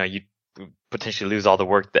 you potentially lose all the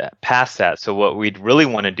work past that. So what we'd really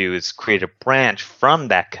want to do is create a branch from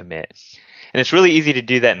that commit. And it's really easy to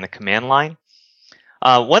do that in the command line.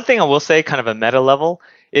 One thing I will say, kind of a meta level,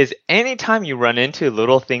 is anytime you run into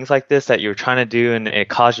little things like this that you're trying to do and it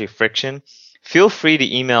causes you friction, feel free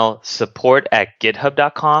to email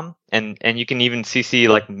support@github.com. And you can even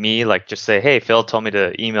CC me, just say, hey, Phil told me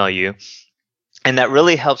to email you. And that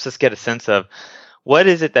really helps us get a sense of what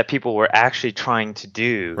is it that people were actually trying to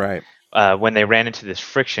do. Right. When they ran into this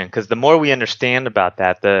friction, because the more we understand about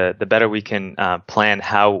that, the better we can plan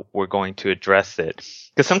how we're going to address it.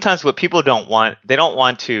 Because sometimes what people don't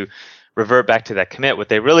want to revert back to that commit. What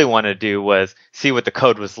they really want to do was see what the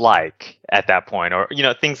code was like at that point, or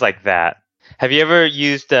things like that. Have you ever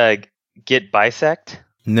used Git bisect?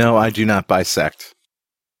 No, I do not bisect.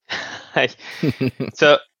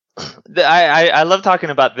 So I love talking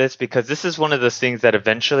about this because this is one of those things that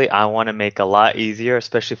eventually I want to make a lot easier,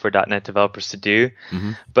 especially for .NET developers to do.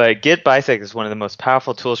 But Git bisect is one of the most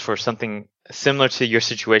powerful tools for something similar to your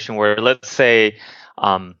situation, where let's say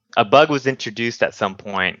a bug was introduced at some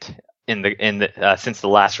point in the since the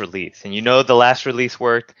last release, and the last release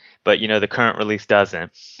worked, but the current release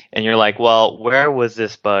doesn't, and you're like, well, where was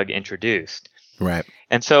this bug introduced? Right.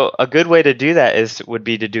 And so a good way to do that would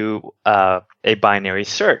be to do a binary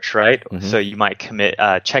search, right? So you might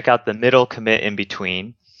check out the middle commit in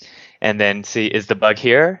between, and then see, is the bug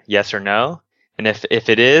here? Yes or no? And if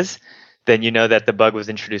it is, then you know that the bug was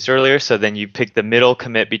introduced earlier. So then you pick the middle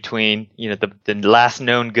commit between the last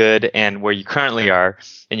known good and where you currently are,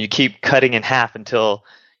 and you keep cutting in half until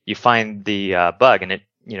you find the bug. And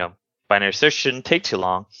binary search shouldn't take too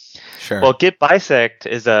long. Sure. Well, Git bisect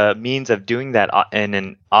is a means of doing that in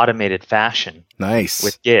an automated fashion. Nice.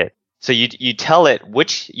 With Git. So you tell it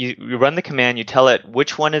you run the command, you tell it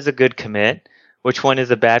which one is a good commit, which one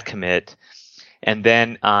is a bad commit, and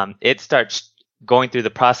then it starts going through the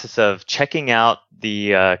process of checking out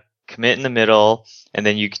the commit in the middle, and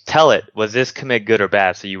then you tell it, was this commit good or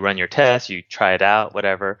bad? So you run your test, you try it out,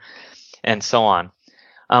 whatever, and so on.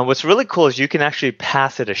 What's really cool is you can actually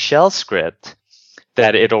pass it a shell script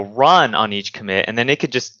that it'll run on each commit, and then it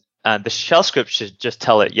could just, the shell script should just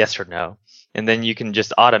tell it yes or no. And then you can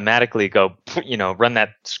just automatically go, run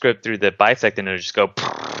that script through the bisect, and it'll just go,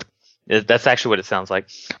 that's actually what it sounds like.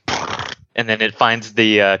 And then it finds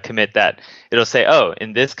the commit that it'll say, oh,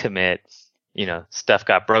 in this commit, stuff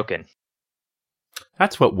got broken.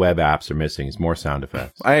 That's what web apps are missing, is more sound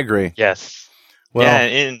effects. I agree. Yes. Well,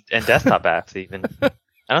 yeah, and desktop apps even.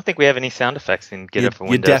 I don't think we have any sound effects in GitHub for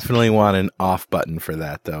Windows. You definitely want an off button for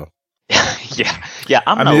that, though. Yeah.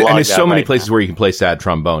 And there's so many places where you can play sad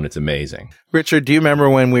trombone. It's amazing. Richard, do you remember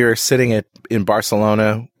when we were sitting in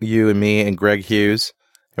Barcelona, you and me and Greg Hughes,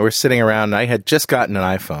 and we're sitting around, and I had just gotten an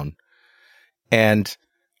iPhone, and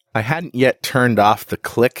I hadn't yet turned off the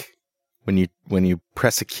click when you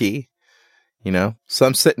press a key, So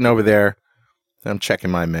I'm sitting over there, and I'm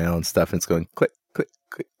checking my mail and stuff, and it's going click, click,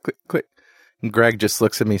 click, click, click. And Greg just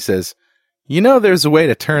looks at me and says, there's a way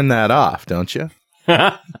to turn that off, don't you?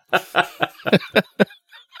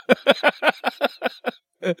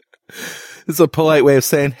 It's a polite way of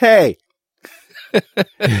saying, hey,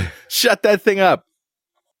 shut that thing up.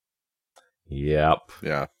 Yep.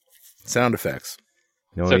 Yeah. Sound effects.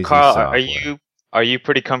 No so, Carl, are you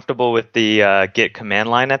pretty comfortable with the Git command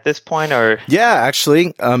line at this point, or? Yeah,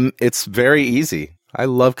 actually, it's very easy. I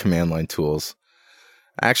love command line tools.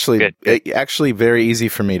 Actually, actually very easy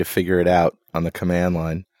for me to figure it out on the command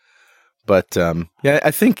line. But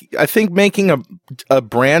I think making a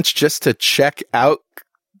branch just to check out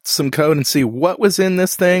some code and see what was in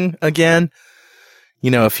this thing again,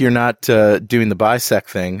 if you're not doing the bisect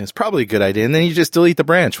thing, is probably a good idea. And then you just delete the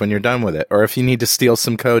branch when you're done with it. Or if you need to steal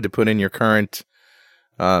some code to put in your current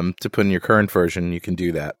version, you can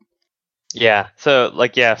do that. Yeah. So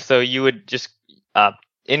you would just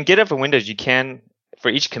in GitHub for Windows, you can, for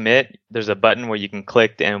each commit, there's a button where you can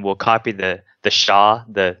click and we'll copy the SHA,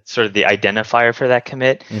 the sort of the identifier for that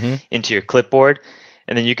commit, into your clipboard.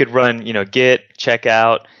 And then you could run, git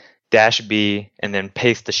checkout -b and then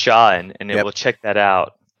paste the SHA in, and it will check that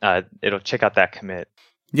out. It'll check out that commit.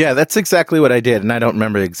 Yeah, that's exactly what I did. And I don't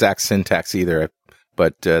remember the exact syntax either,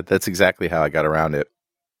 but that's exactly how I got around it.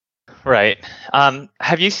 Right.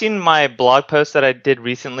 Have you seen my blog post that I did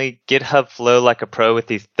recently, GitHub Flow Like a Pro with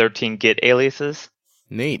these 13 Git aliases?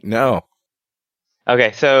 Neat. No.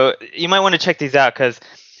 Okay, so you might want to check these out because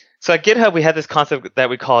at GitHub we have this concept that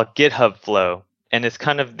we call GitHub Flow, and it's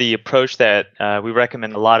kind of the approach that we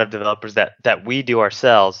recommend a lot of developers that we do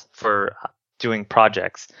ourselves for doing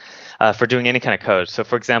projects, for doing any kind of code. So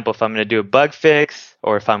for example, if I'm going to do a bug fix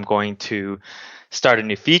or if I'm going to start a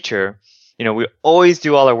new feature, we always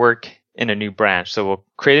do all our work in a new branch. So we'll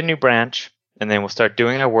create a new branch, and then we'll start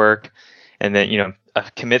doing our work, and then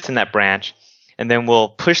commits in that branch. And then we'll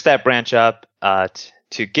push that branch up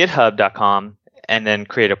to github.com and then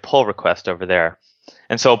create a pull request over there.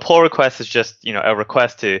 And so a pull request is just, a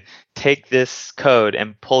request to take this code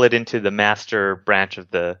and pull it into the master branch of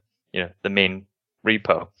the main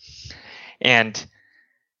repo. And,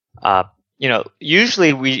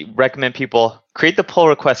 usually we recommend people create the pull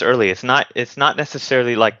request early. It's not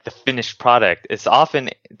necessarily like the finished product. It's often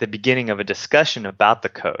the beginning of a discussion about the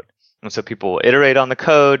code. And so people will iterate on the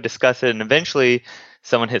code, discuss it, and eventually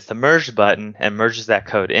someone hits the merge button and merges that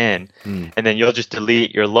code in. And then you'll just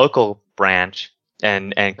delete your local branch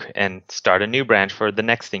and start a new branch for the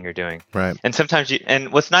next thing you're doing. Right. And sometimes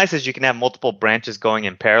and what's nice is you can have multiple branches going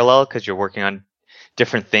in parallel because you're working on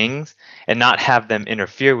different things and not have them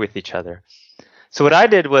interfere with each other. So what I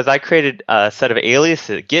did was I created a set of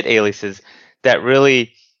aliases, Git aliases, that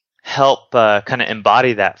really help kind of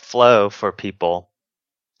embody that flow for people.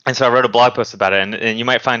 And so I wrote a blog post about it, and you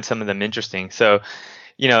might find some of them interesting. So,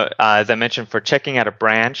 as I mentioned, for checking out a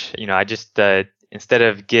branch, I just, instead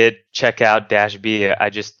of git checkout -b, I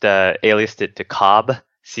just aliased it to COB,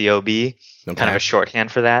 C-O-B, kind of a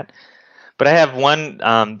shorthand for that. But I have one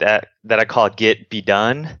that I call git be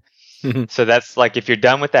done. So that's like if you're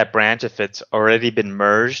done with that branch, if it's already been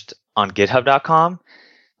merged on github.com,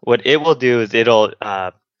 what it will do is it'll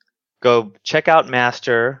go check out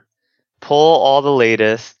master, pull all the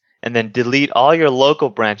latest, and then delete all your local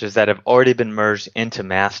branches that have already been merged into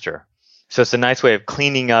master. So it's a nice way of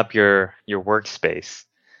cleaning up your workspace.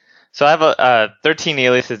 So I have 13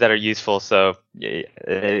 aliases that are useful, so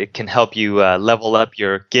it can help you level up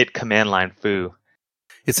your Git command line foo.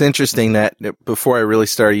 It's interesting that before I really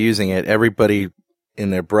started using it, everybody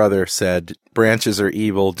and their brother said, branches are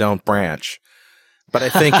evil, don't branch. But I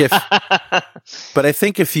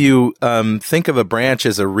think if you think of a branch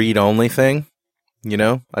as a read-only thing,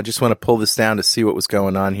 I just want to pull this down to see what was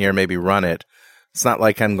going on here, maybe run it. It's not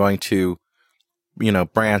like I'm going to,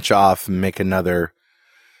 branch off and make another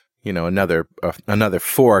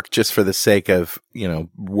fork just for the sake of,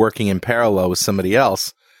 working in parallel with somebody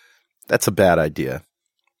else. That's a bad idea.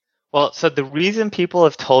 Well, so the reason people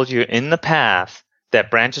have told you in the past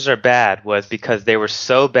that branches are bad was because they were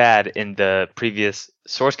so bad in the previous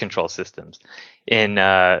source control systems. In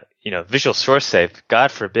Visual Source Save,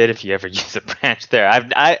 God forbid if you ever use a branch there.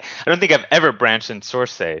 I don't think I've ever branched in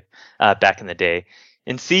Source Save back in the day.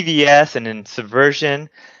 In CVS and in Subversion,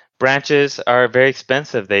 branches are very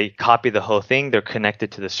expensive. They copy the whole thing. They're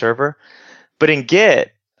connected to the server. But in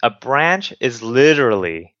Git, a branch is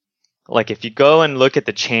literally, like if you go and look at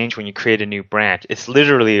the change when you create a new branch, it's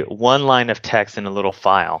literally one line of text in a little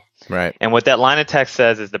file. Right. And what that line of text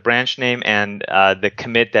says is the branch name and the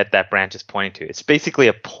commit that branch is pointing to. It's basically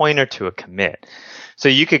a pointer to a commit. So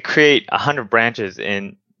you could create 100 branches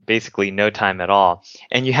in basically no time at all.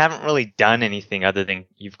 And you haven't really done anything other than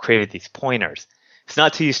you've created these pointers. It's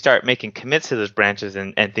not till you start making commits to those branches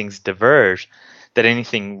and things diverge that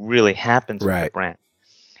anything really happens with the branch.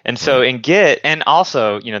 And so in Git, and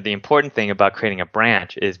also, the important thing about creating a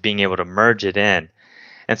branch is being able to merge it in.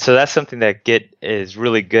 And so that's something that Git is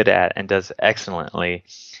really good at and does excellently.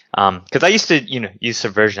 Because I used to, use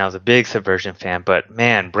Subversion. I was a big Subversion fan, but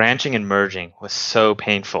man, branching and merging was so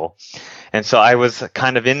painful. And so I was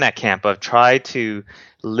kind of in that camp of try to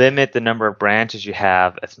limit the number of branches you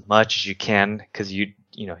have as much as you can, because you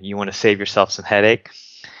want to save yourself some headache.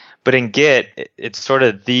 But in Git, it's sort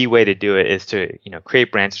of the way to do it is to,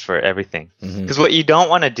 create branches for everything. Because what you don't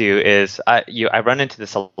want to do is, I run into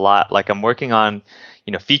this a lot. Like I'm working on,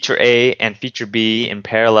 feature A and feature B in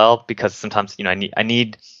parallel because sometimes, I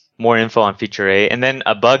need more info on feature A, and then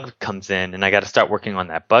a bug comes in and I got to start working on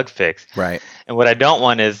that bug fix. Right. And what I don't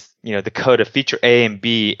want is, the code of feature A and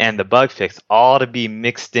B and the bug fix all to be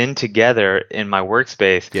mixed in together in my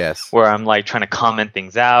workspace. Yes. Where I'm like trying to comment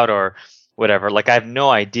things out or whatever. Like I have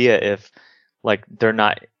no idea if like they're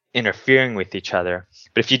not interfering with each other.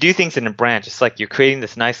 But if you do things in a branch, it's like you're creating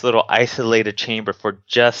this nice little isolated chamber for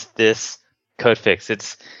just this code fix.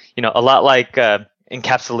 It's, a lot like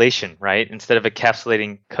encapsulation, right? Instead of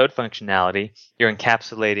encapsulating code functionality, you're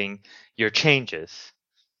encapsulating your changes.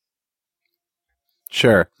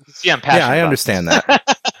 Sure. See, I'm passionate. Yeah, I understand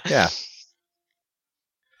that. Yeah.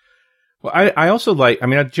 Well, I also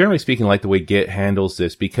generally speaking, like the way Git handles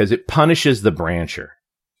this because it punishes the brancher.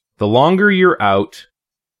 The longer you're out,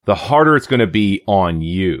 the harder it's going to be on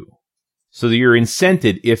you. So that you're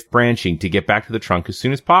incented, if branching, to get back to the trunk as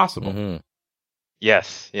soon as possible. Mm-hmm.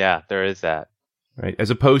 Yes. Yeah, there is that. Right.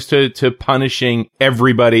 As opposed to punishing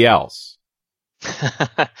everybody else.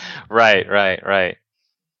 Right.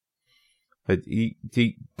 But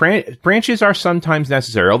the branches are sometimes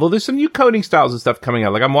necessary, although there's some new coding styles and stuff coming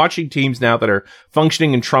out. Like I'm watching teams now that are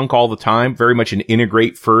functioning in trunk all the time, very much an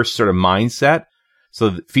integrate first sort of mindset. So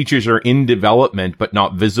the features are in development, but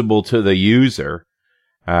not visible to the user,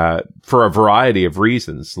 for a variety of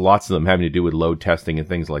reasons. Lots of them having to do with load testing and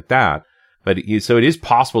things like that. But so it is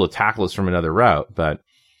possible to tackle this from another route. But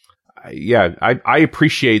yeah, I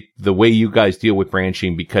appreciate the way you guys deal with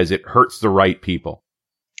branching because it hurts the right people.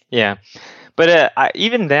 Yeah. But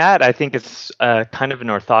even that, I think it's kind of an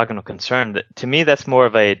orthogonal concern. To me, that's more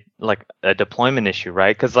of a deployment issue,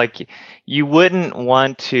 right? Because you wouldn't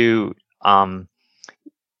want to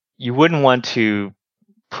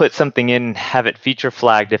put something in and have it feature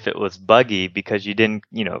flagged if it was buggy because you didn't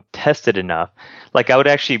test it enough. Like I would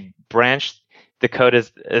actually branch the code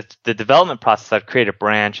as the development process. I'd create a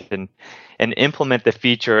branch and implement the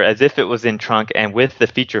feature as if it was in trunk and with the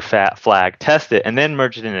feature flag, test it, and then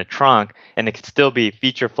merge it in a trunk, and it could still be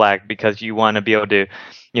feature flagged because you want to be able to,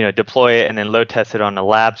 deploy it and then load test it on a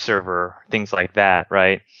lab server, things like that,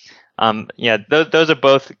 right? Those are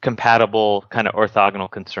both compatible kind of orthogonal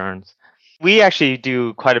concerns. We actually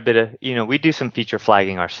do quite a bit of, we do some feature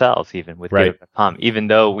flagging ourselves, even with right. GitHub.com, even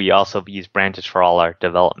though we also use branches for all our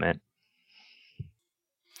development.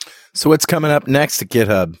 So what's coming up next at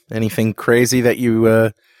GitHub? Anything crazy that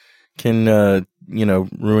you can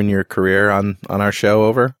ruin your career on our show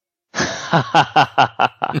over?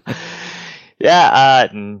 Yeah.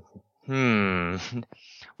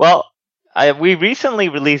 Well, we recently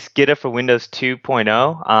released GitHub for Windows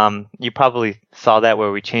 2.0. You probably saw that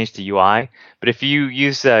where we changed the UI. But if you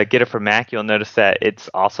use GitHub for Mac, you'll notice that it's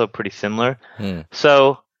also pretty similar.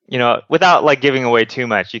 So, without giving away too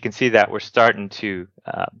much, you can see that we're starting to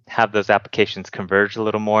have those applications converge a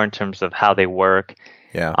little more in terms of how they work.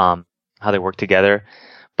 Yeah. how they work together.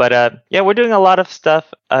 But yeah, we're doing a lot of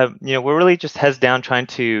stuff. We're really just heads down trying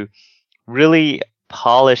to really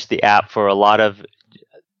polish the app for a lot of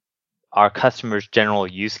our customers' general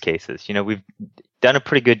use cases. We've done a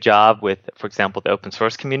pretty good job with, for example, the open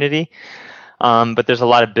source community. But there's a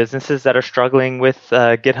lot of businesses that are struggling with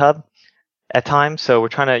GitHub at times. So we're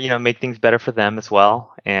trying to, make things better for them as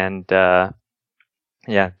well. And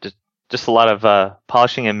yeah, just a lot of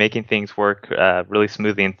polishing and making things work really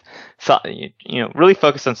smoothly, and really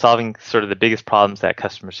focus on solving sort of the biggest problems that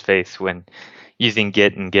customers face when using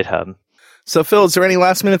Git and GitHub. So Phil, is there any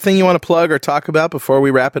last minute thing you want to plug or talk about before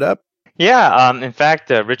we wrap it up? Yeah, in fact,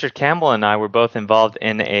 Richard Campbell and I were both involved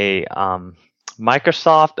in a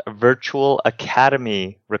Microsoft Virtual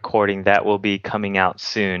Academy recording that will be coming out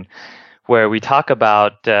soon, where we talk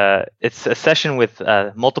about, it's a session with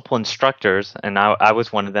multiple instructors, and I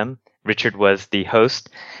was one of them. Richard was the host,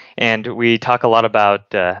 and we talk a lot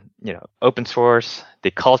about open source,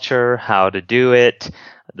 the culture, how to do it,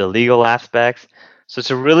 the legal aspects. So it's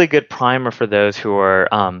a really good primer for those who are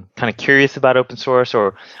kind of curious about open source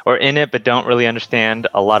or in it but don't really understand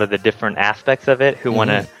a lot of the different aspects of it, who want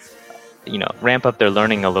to ramp up their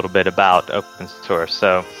learning a little bit about open source.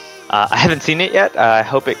 So I haven't seen it yet. I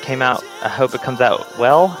hope it comes out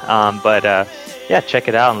well. But yeah, check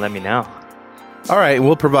it out and let me know. All right,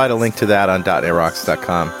 we'll provide a link to that on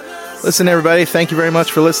 .netrocks.com. Listen, everybody, thank you very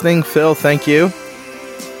much for listening. Phil, thank you.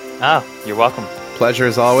 Oh, you're welcome. Pleasure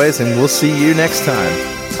as always, and we'll see you next time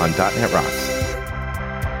on .NET Rocks.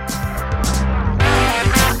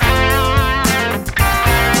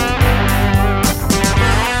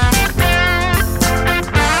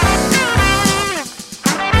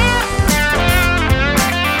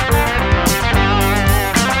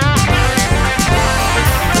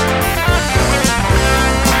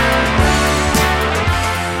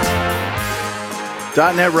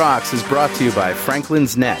 .NET Rocks is brought to you by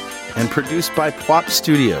Franklin's Net and produced by Plop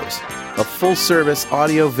Studios, a full-service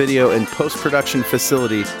audio, video, and post-production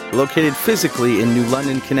facility located physically in New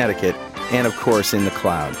London, Connecticut, and of course in the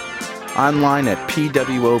cloud. Online at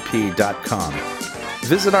pwop.com.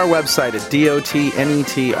 Visit our website at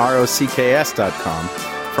dotnetrocks.com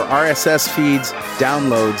for RSS feeds,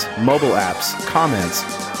 downloads, mobile apps, comments,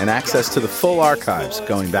 and access to the full archives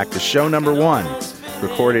going back to show number 1,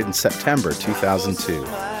 recorded in September 2002.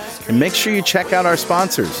 And make sure you check out our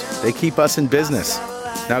sponsors. They keep us in business.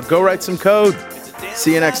 Now go write some code.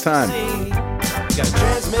 See you next time.